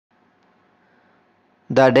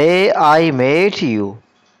The day I met you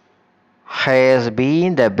has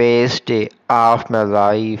been the best day of my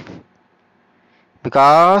life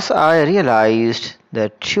because I realized the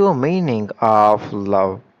true meaning of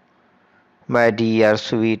love, my dear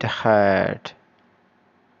sweetheart.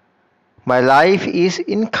 My life is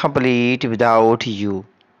incomplete without you,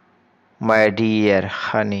 my dear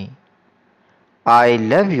honey. I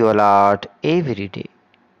love you a lot every day.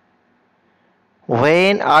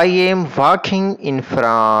 When I am walking in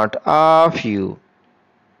front of you,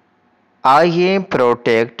 I am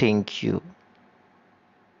protecting you.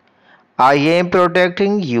 I am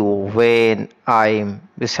protecting you when I am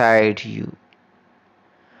beside you.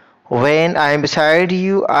 When I am beside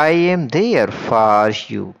you, I am there for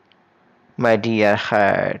you, my dear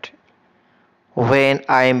heart. When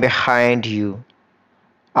I am behind you,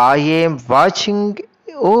 I am watching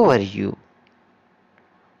over you.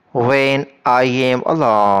 When I am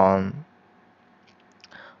alone,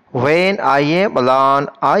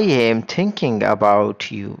 I am thinking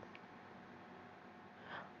about you.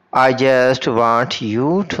 I just want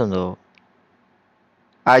you to know.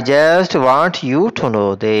 I just want you to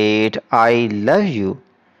know that I love you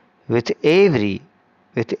with everything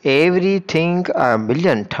a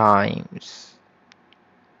million times.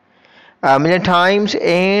 A million times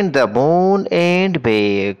and the moon and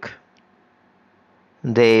back.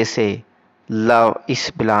 They say love is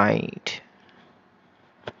blind.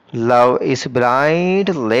 Love is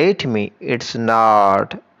blind, let me, it's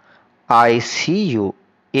not. I see you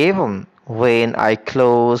even when I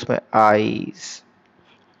close my eyes.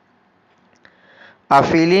 A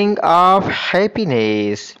feeling of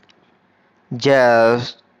happiness,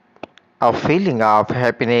 just a feeling of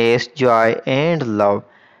happiness, joy, and love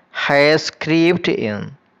has crept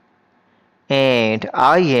in, and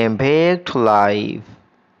I am back to life.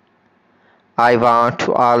 I want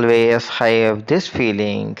to always have this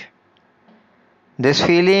feeling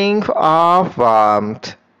of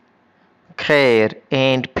warmth, care,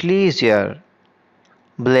 and pleasure.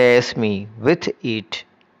 Bless me with it.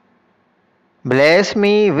 Bless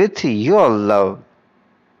me with your love.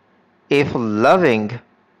 If loving,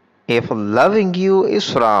 if loving you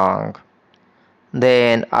is wrong,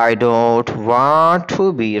 then I don't want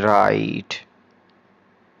to be right.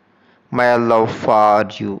 My love for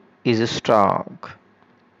you is strong.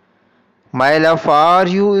 My love for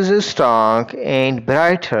you is strong and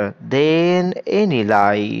brighter than any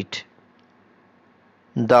light.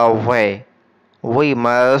 The way we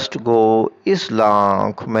must go is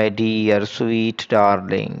long, my dear sweet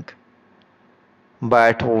darling.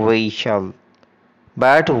 But we shall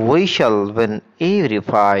win every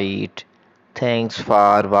fight. Thanks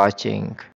for watching.